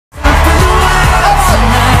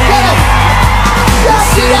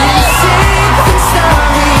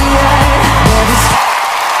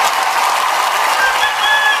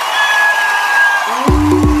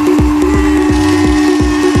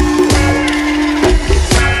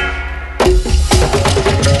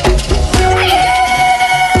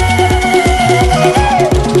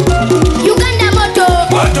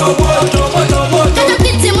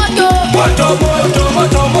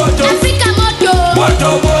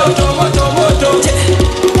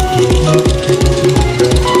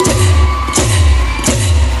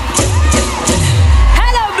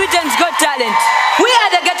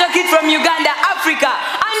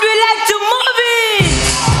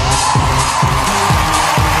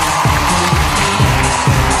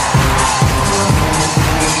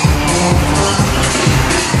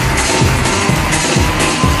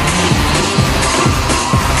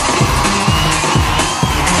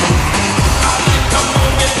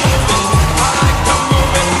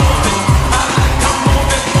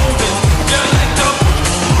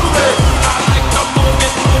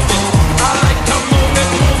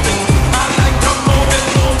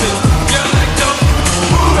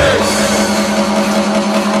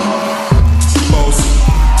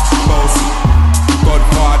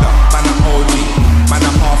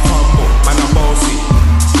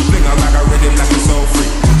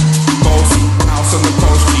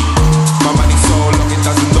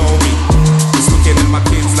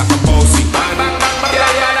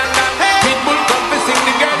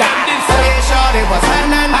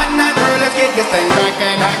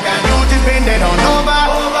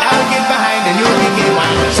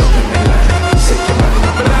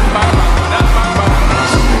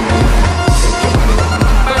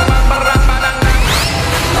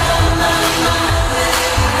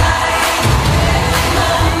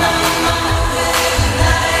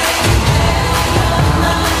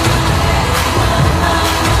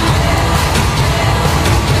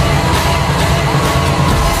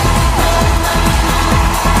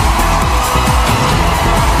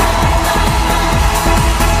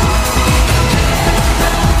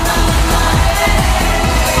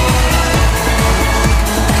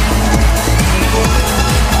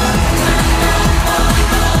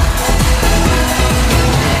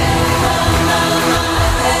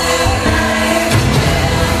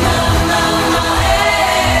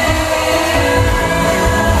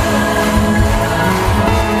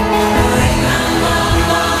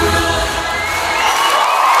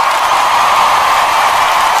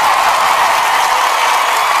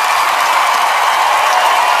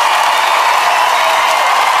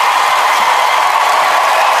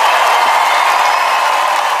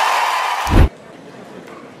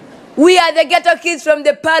We are the Ghetto Kids from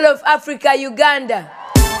the Pearl of Africa, Uganda.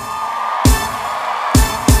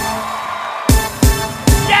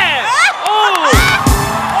 Yeah! Oh!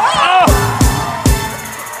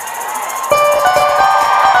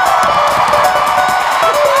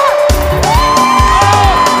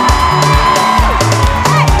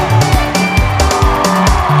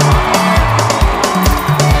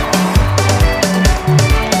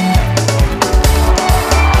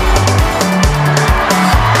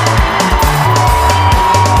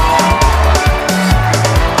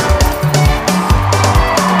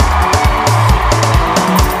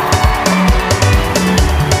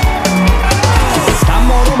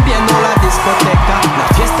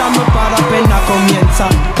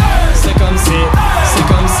 C'est comme si, c'est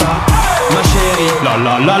comme ça, ma chérie. La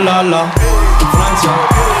la la la la. Francia,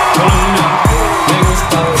 Colombia, me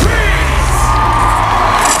gusta.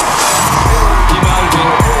 Y Balvin,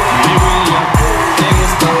 y William, me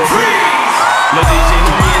gusta. Los DJ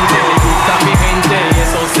no mienten, le gusta a mi gente y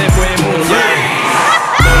eso se fue muy bien.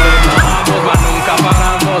 No le bajamos, mas nunca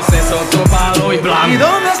paramos, es otro palo y blanco. ¿Y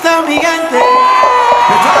dónde está mi gente?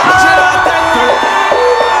 Que toda la noche la atento.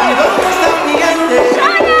 ¿Y dónde está mi gente?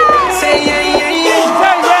 Say yeah, yeah, yeah.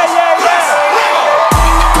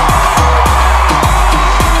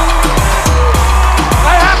 I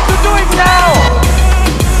have to do it now!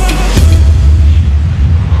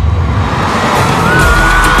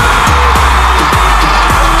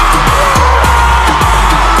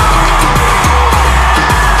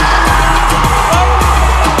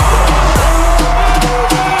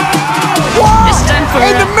 It's time for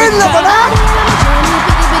in the middle of an act.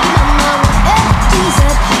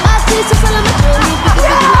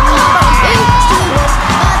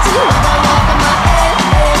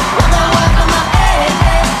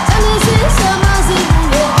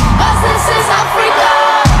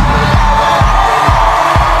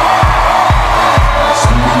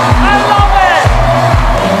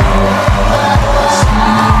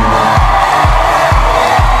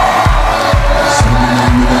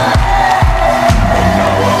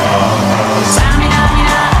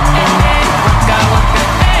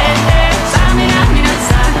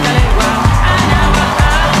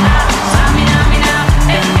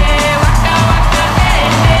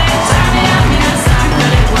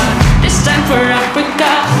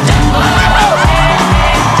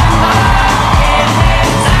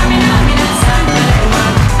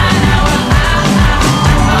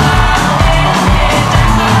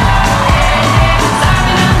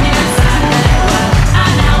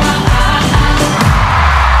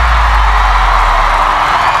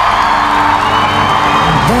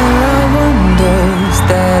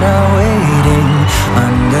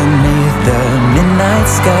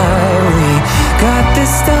 Sky, we got the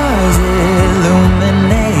stars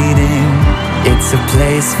illuminating. It's a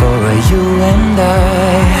place for you and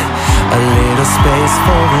I, a little space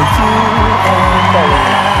for you and I.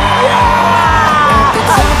 At the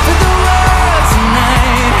top of the world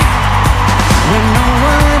tonight, where no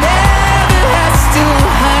one ever has to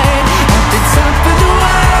hide. At the top of the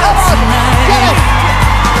world tonight,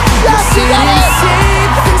 we're sitting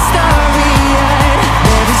safe and starry-eyed.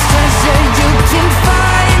 There is treasure you can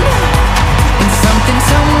find, and something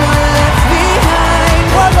someone left behind.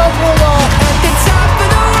 At the top of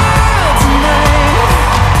the world tonight,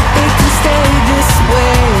 it can stay this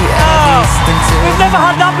way, at least until We've never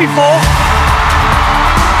had that before!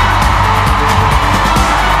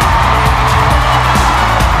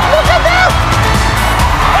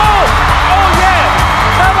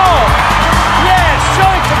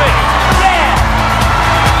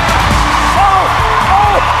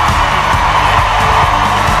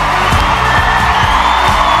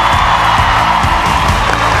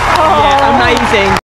 Amazing.